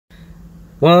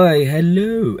Why,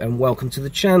 hello and welcome to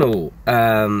the channel.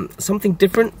 Something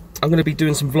different. I'm going to be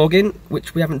doing some vlogging,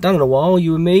 which we haven't done in a while,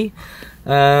 you and me.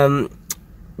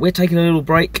 We're taking a little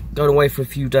break, going away for a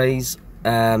few days,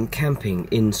 camping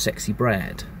in Sexy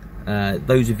Brad.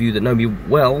 Those of you that know me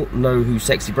well know who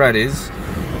Sexy Brad is.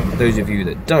 Those of you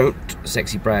that don't,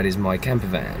 Sexy Brad is my camper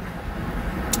van.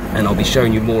 And I'll be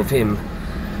showing you more of him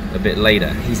a bit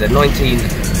later. He's a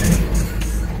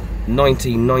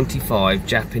 1995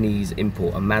 Japanese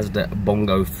import, a Mazda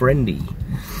Bongo friendly,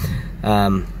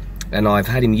 and I've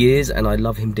had him years and I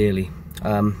love him dearly.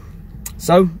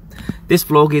 So this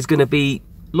vlog is going to be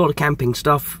a lot of camping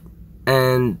stuff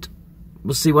and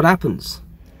we'll see what happens.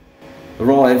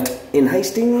 Arrived in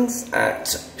Hastings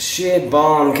at Shared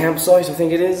Barn Campsite, I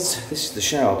think it is. This is the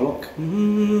shower block.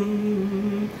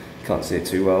 Can't see it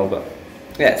too well, but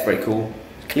yeah, it's very cool.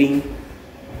 It's clean.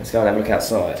 Let's go and have a look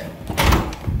outside.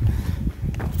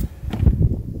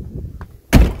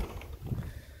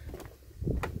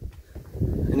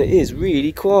 And it is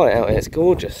really quiet out here, it's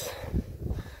gorgeous.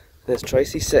 There's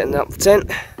Tracy setting up the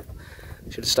tent.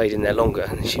 Should have stayed in there longer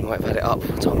and she might have had it up by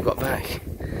the time we got back.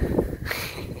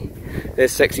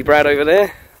 There's Sexy Brad over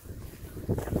there.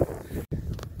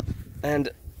 And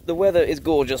the weather is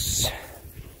gorgeous.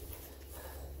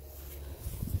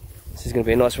 This is going to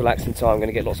be a nice relaxing time. I'm going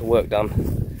to get lots of work done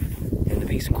in the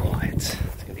peace and quiet.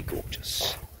 It's going to be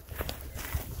gorgeous.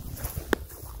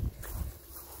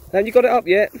 Haven't you got it up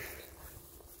yet?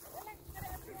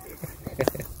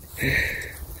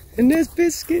 And there's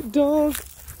Biscuit Dog.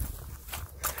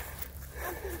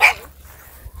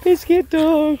 Biscuit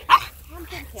Dog.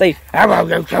 Say, hello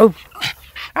YouTube.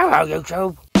 Hello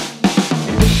YouTube.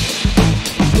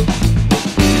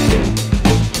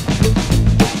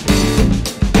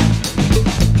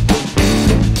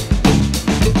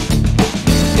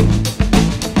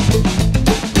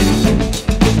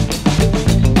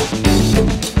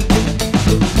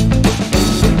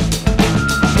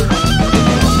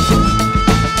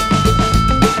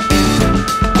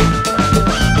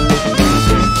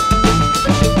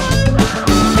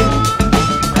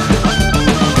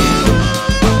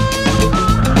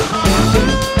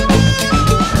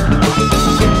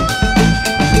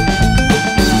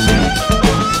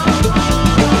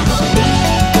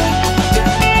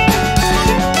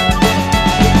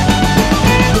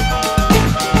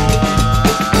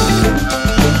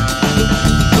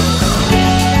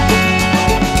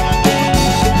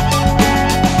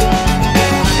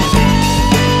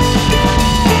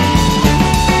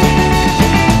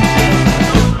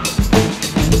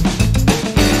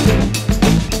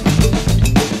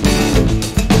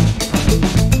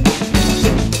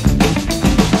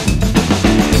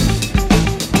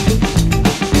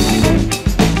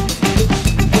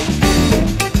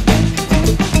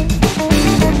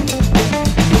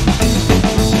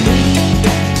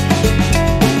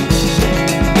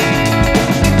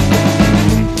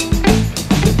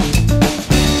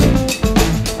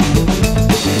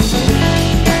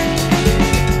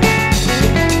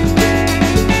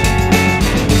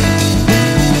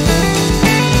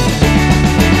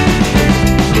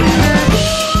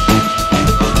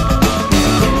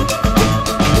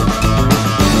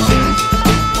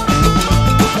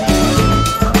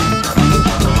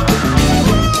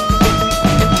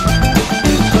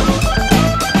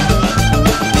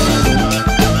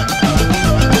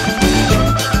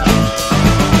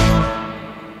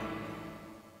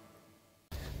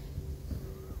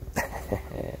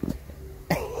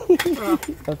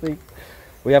 I think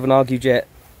we haven't argued yet.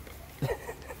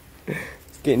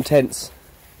 It's getting tense.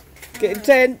 It's getting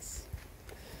tense.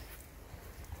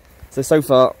 So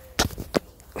far,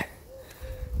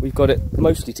 we've got it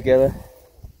mostly together.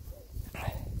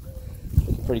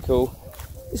 Looking pretty cool.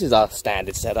 This is our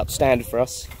standard setup, standard for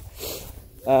us.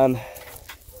 I'll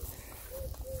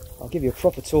give you a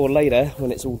proper tour later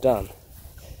when it's all done.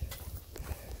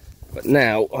 But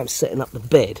now I'm setting up the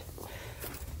bed.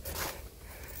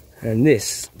 And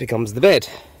this becomes the bed.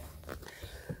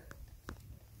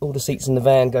 All the seats in the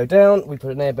van go down, we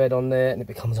put an airbed on there, and it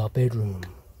becomes our bedroom,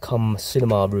 come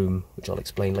cinema room, which I'll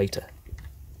explain later.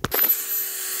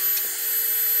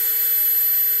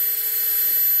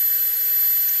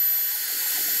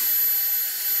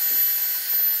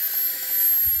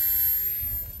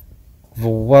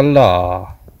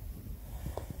 Voila!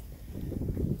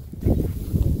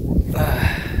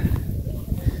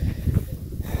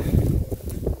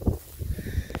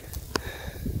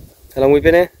 How long have we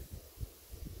been here?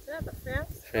 About 3 hours.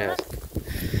 3 hours.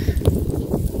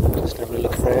 Just having a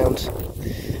look around.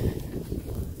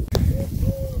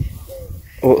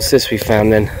 What's this we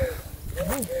found then?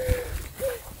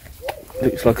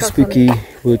 Looks like a spooky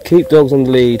would keep dogs on the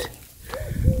lead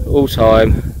all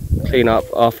time, clean up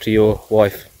after your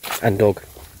wife and dog.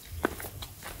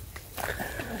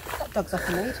 That dog's off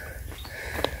the lead.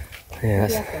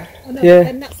 Yeah. Oh, no, Yeah.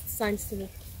 and that's the signs to the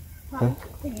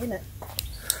thing, isn't it?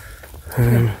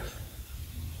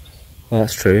 Well,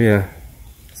 that's true, yeah.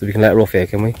 So we can let her off here,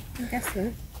 can we? I guess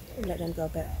so. We'll let them go a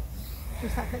bit.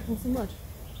 We'll start collecting some wood.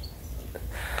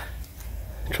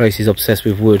 Tracy's obsessed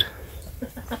with wood.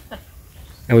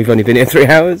 And we've only been here 3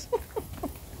 hours.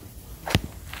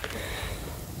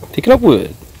 Picking up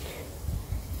wood.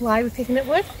 Why are we picking up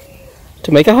wood?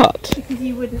 To make a hut. Because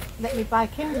you wouldn't let me buy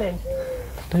kindling.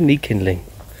 I don't need kindling.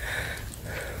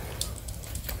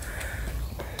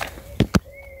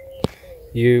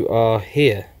 You are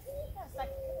here. That's like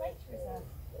a nature reserve.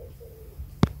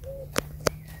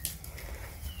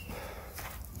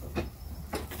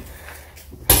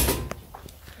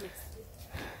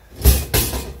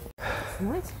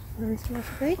 Nice. Nice to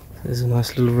be. There's a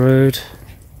nice little road.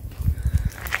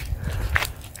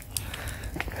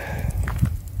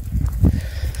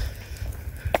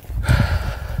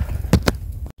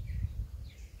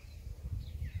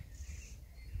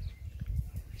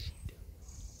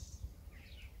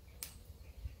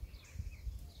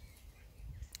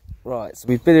 Right, so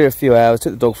we've been here a few hours,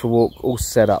 took the dog for a walk, all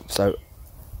set up, so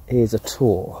here's a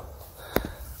tour.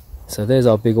 So there's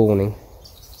our big awning.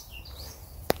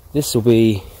 This will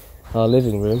be our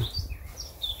living room,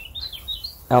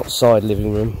 outside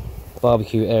living room,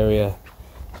 barbecue area,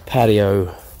 patio,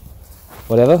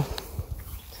 whatever.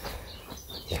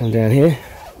 Come down here,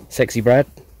 sexy Brad,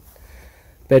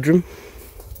 bedroom,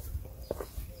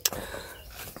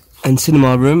 and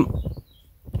cinema room.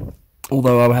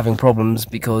 Although I'm having problems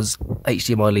because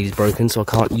HDMI lead is broken, so I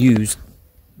can't use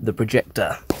the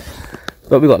projector.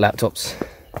 But we've got laptops.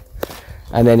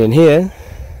 And then in here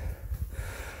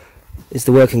is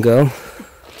the working girl.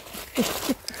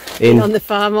 Been on the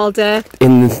farm all day.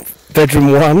 In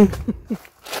bedroom 1.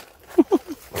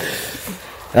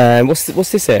 And what's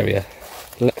this area?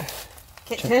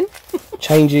 Kitchen.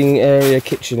 Changing area,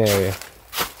 kitchen area.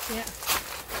 Yeah.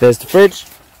 There's the fridge.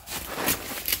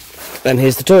 And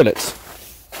here's the toilets.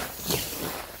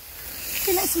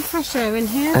 Can let some fresh air in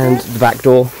here. And the back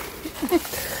door. This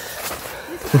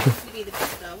is to be the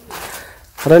best though.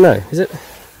 I don't know, is it?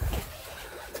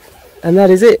 And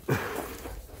that is it.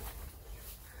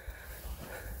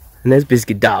 And there's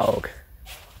Biscuit Dog.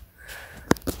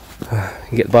 You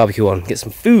can get the barbecue on, get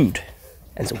some food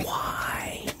and some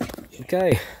wine.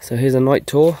 Okay, so here's a night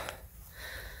tour.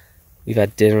 We've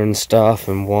had dinner and stuff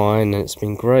and wine and it's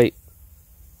been great.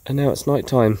 And now it's night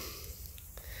time.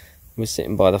 We're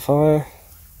sitting by the fire.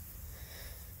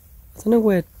 I don't know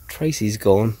where Tracy's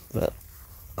gone, but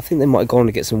I think they might have gone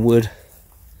to get some wood.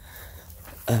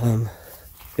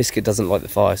 Biscuit doesn't like the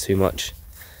fire too much.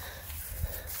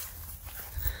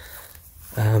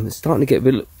 It's starting to get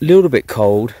a little bit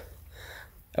cold.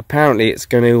 Apparently it's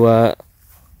going to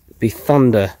be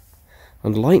thunder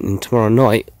and lightning tomorrow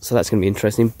night, so that's going to be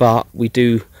interesting. But we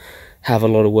do have a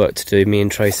lot of work to do, me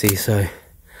and Tracy, so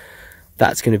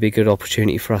that's going to be a good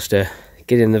opportunity for us to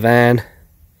get in the van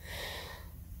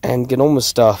and get on with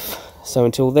stuff. So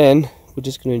until then, we're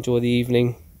just going to enjoy the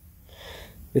evening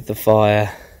with the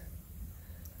fire.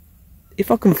 If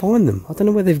I can find them. I don't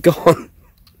know where they've gone.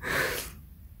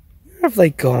 Where have they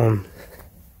gone?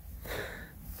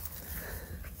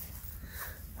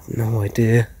 I've no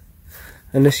idea.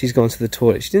 Unless she's gone to the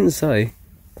toilet. She didn't say.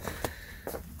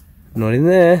 Not in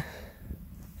there.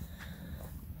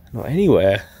 Not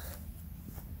anywhere.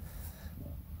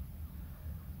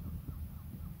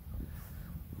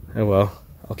 Oh well,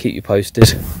 I'll keep you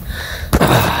posted.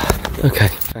 Okay,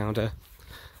 found her.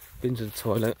 Been to the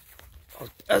toilet. I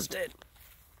was buzzed.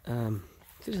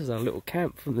 This is our little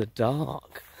camp from the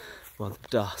dark. Well, the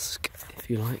dusk, if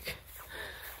you like.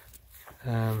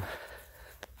 Can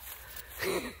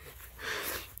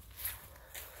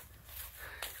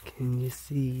you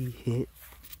see it?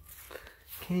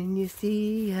 Can you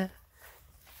see her?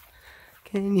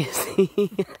 Can you see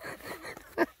it?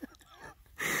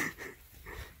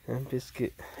 And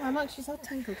Biscuit. Oh look, she's all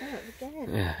tangled out again.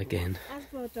 Yeah, again. As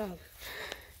my dog.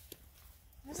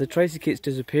 So Tracy keeps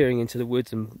disappearing into the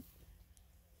woods and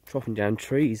chopping down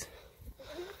trees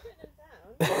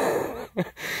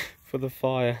for the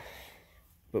fire.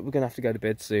 But we're going to have to go to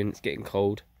bed soon, it's getting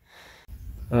cold.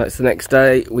 Alright, it's the next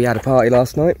day. We had a party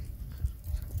last night.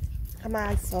 Am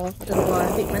I sore? I don't know why.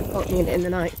 I think Red poked me in the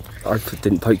night. I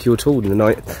didn't poke you at all in the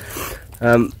night.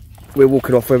 We're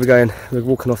walking off. Where we're going? We're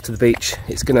walking off to the beach.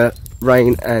 It's going to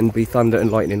rain and be thunder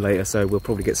and lightning later, so we'll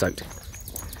probably get soaked.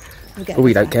 But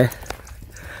we don't care.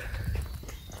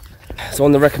 So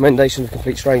on the recommendation of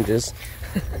complete strangers,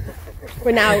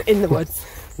 we're now in the woods.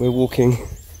 We're walking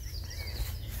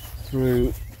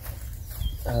through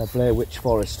Blair Witch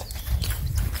Forest.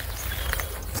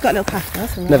 It's got a little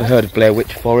path now. Never heard of Blair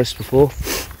Witch Forest before.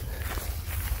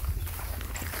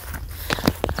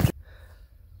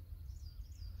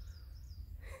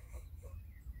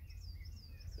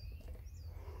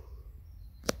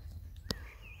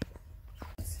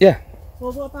 Yeah.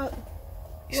 Well, what about...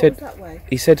 He said that way?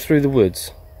 He said through the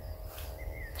woods.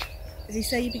 Did he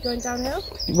say you'd be going downhill?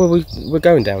 Well, we're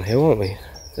going downhill, aren't we?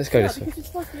 Let's go this way. Because it's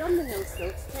supposed to be on the hill still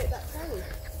to take that down.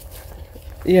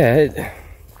 Yeah.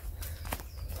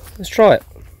 Let's try it.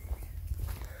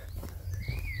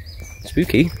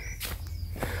 Spooky.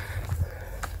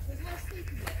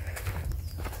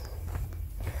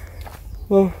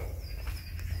 Well,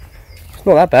 it's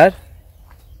not that bad.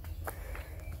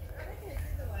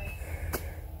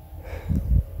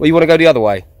 Well, you want to go the other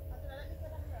way?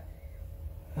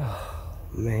 Oh,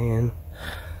 man.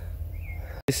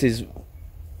 This is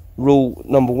rule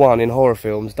number 1 in horror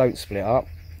films. Don't split up,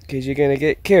 because you're going to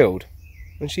get killed.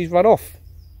 And she's run off.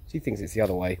 She thinks it's the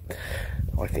other way.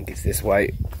 I think it's this way.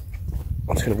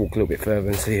 I'm just going to walk a little bit further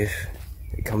and see if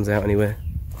it comes out anywhere.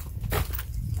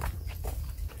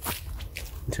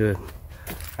 Into an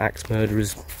axe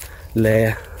murderer's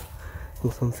lair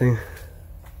or something.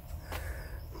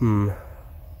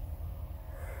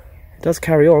 It does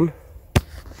carry on.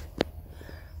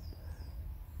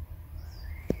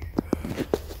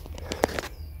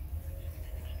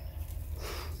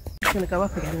 It's going to go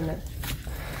up again, isn't it?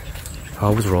 I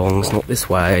was wrong, it's not this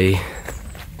way.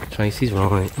 Tracy's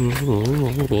right. I'm not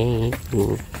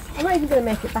even going to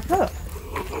make it back up.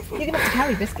 You're going to have to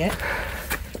carry Biscuit.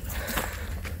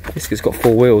 Biscuit's got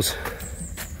 4 wheels.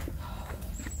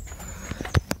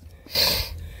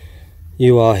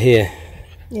 You are here.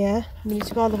 Yeah, we need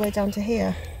to go all the way down to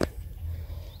here.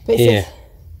 But Here.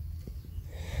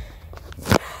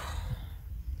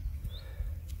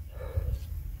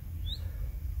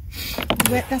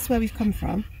 That's where we've come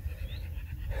from.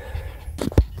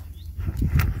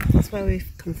 That's where we've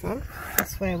come from.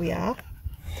 That's where we are.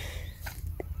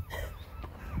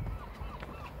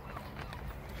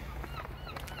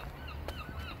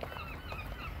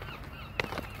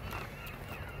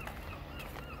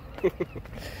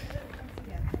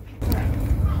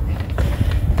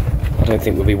 I don't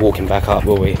think we'll be walking back up,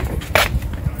 will we?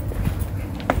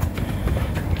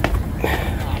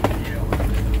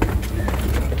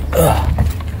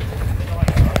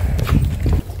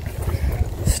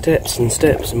 Steps and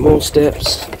steps and more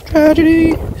steps.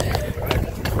 Tragedy!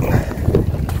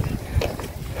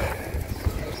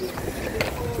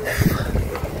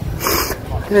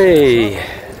 Hey!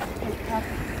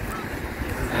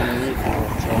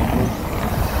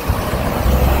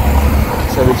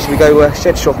 So should we go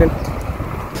shed shopping?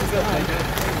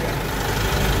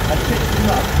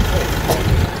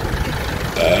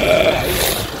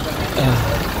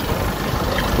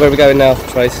 Where are we going now,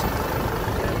 Trace?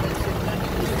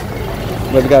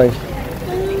 Where are we going? It's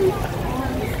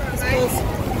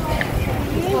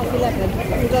 11.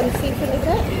 We're going to seafood, is it?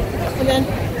 And then...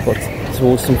 What?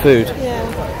 Towards some food? Yeah.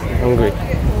 Hungry?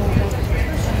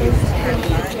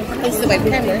 This is the way we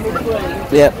came, isn't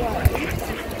it? Yep.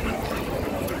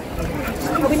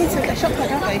 Oh, we need to get a shop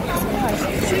don't we?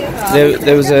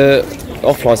 There was a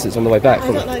off licence on the way back. I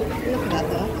don't like looking at that.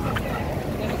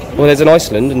 Well, there's an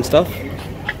Iceland and stuff. We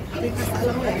pass that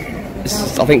along there.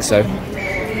 I think so.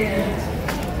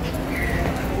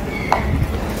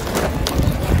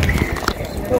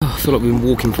 I feel like we've been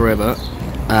walking forever.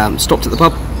 Stopped at the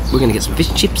pub. We're going to get some fish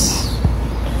and chips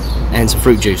and some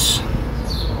fruit juice.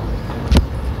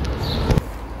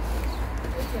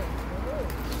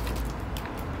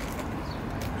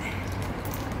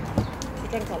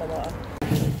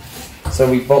 So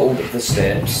we bottled the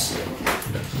steps.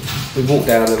 We walked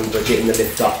down and we're getting the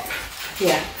lift up.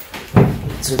 Yeah.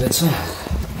 To the top.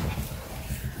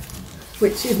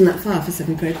 Which isn't that far for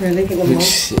 £7, really. Get one more.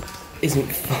 Which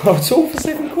isn't far at all for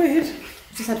 £7.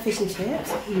 Just had fish and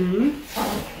chips.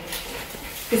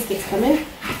 Biscuits coming.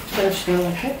 Don't smell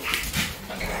like it.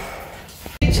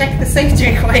 Check the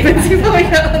safety requirements before we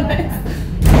get on this.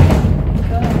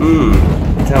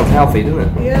 It sounds healthy,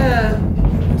 doesn't it? Yeah.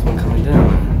 There's one coming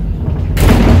down.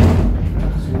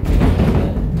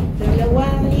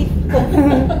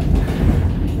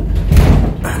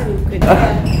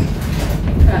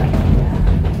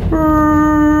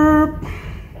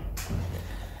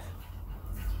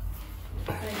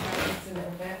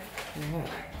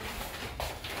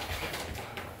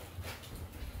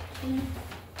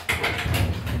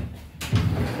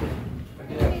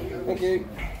 Thank you.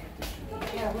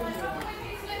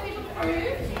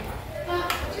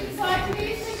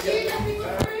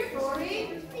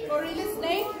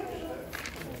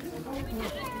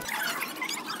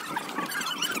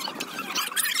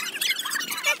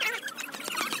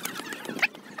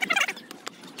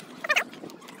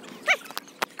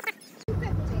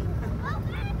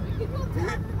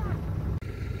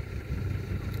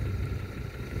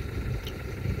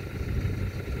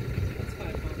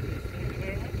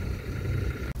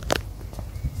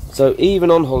 So even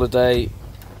on holiday,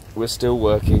 we're still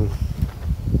working.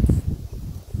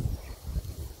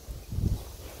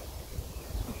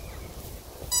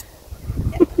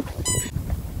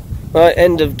 Right,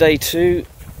 end of day 2,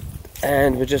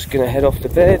 and we're just going to head off to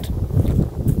bed.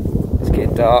 It's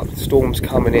getting dark, the storm's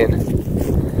coming in.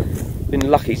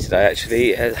 Been lucky today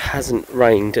actually, it hasn't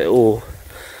rained at all.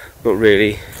 Not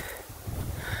really.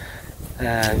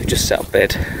 We've just set up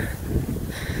bed.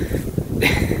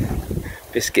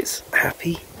 Biscuit's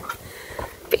happy.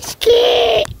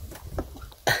 Biscuit!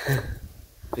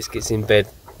 Biscuit's in bed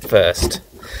first.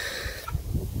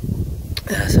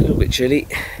 It's a little bit chilly.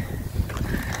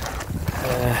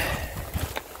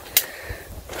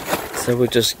 So we've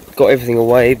just got everything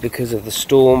away because of the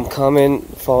storm coming,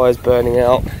 fire's burning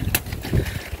out.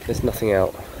 There's nothing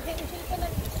out.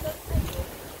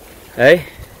 Hey?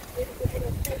 Do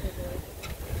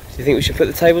you think we should put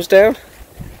the tables down?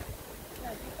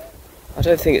 I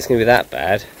don't think it's going to be that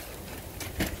bad.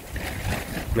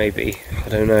 Maybe, I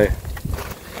don't know.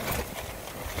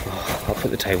 Oh, I'll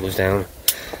put the tables down.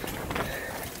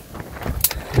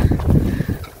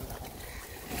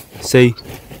 Say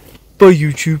bye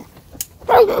YouTube.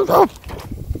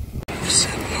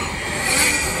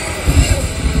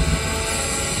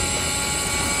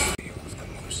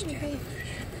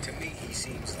 To me, he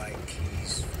seems like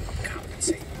he's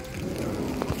compensating.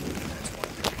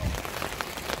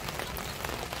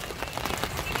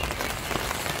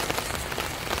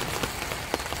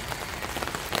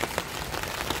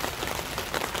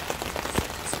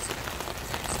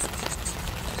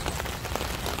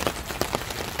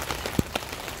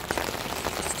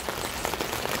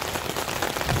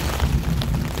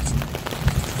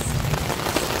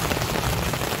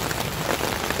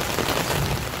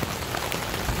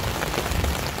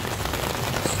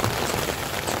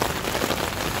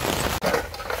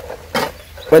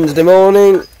 Wednesday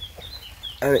morning,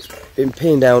 and it's been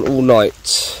peeing down all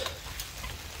night.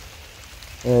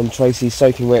 And Tracy's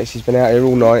soaking wet, she's been out here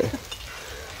all night,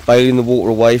 bailing the water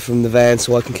away from the van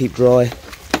so I can keep dry.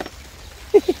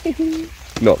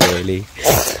 Not really.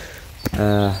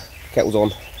 Kettle's on.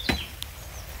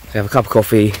 We have a cup of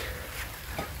coffee.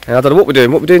 And I don't know what we're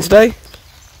doing. What we're doing today?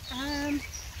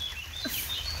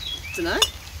 Dunno.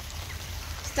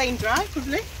 Staying dry,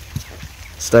 probably.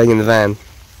 Staying in the van.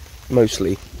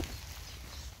 Mostly.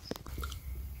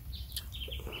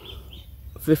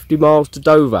 50 miles to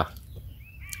Dover.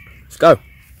 Let's go.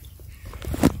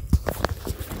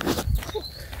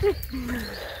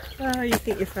 Oh, you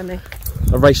think you're funny.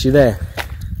 I'll race you there.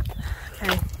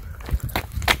 Okay.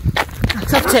 I'll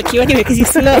top check you anyway because you're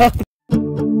slow.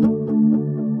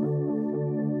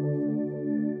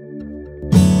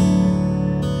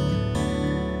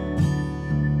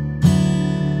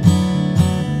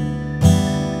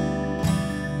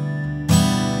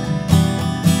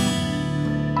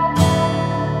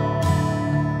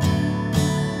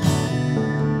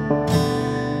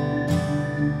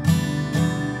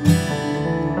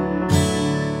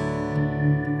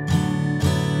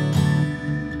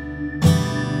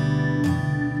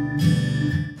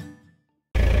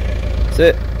 That's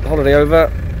it, holiday over,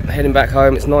 heading back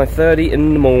home. It's 9:30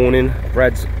 in the morning.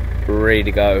 Brad's ready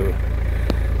to go.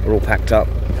 We're all packed up.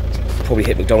 Probably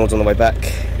hit McDonald's on the way back.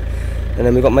 And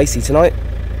then we've got Macy tonight.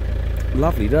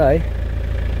 Lovely day.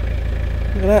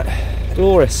 Look at that,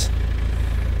 glorious.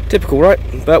 Typical, right?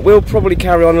 But we'll probably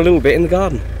carry on a little bit in the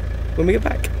garden when we get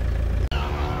back.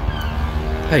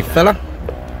 Hey fella.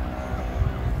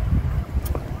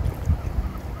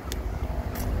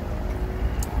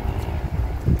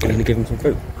 I'm going to give him some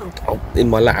food. Oh, in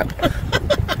my lap.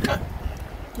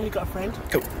 You got a friend?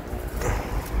 Go.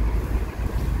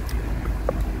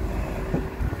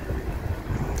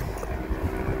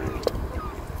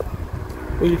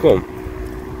 Where you gone?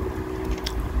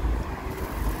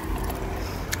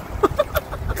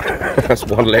 That's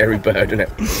one Larry bird, isn't it?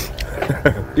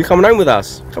 You coming home with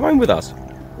us? Come home with us.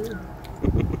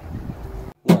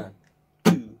 1,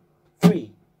 2,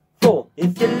 3, 4.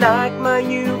 If you like my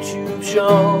YouTube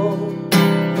show,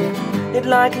 hit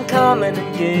like and comment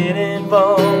and get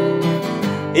involved.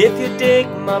 If you dig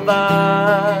my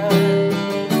vibe,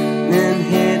 then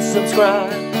hit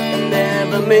subscribe and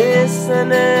never miss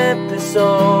an episode.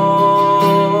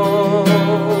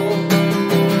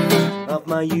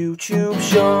 YouTube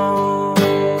show.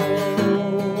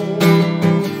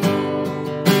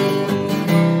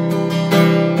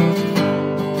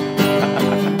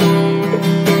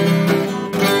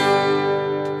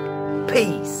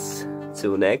 Peace.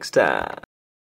 Till next time.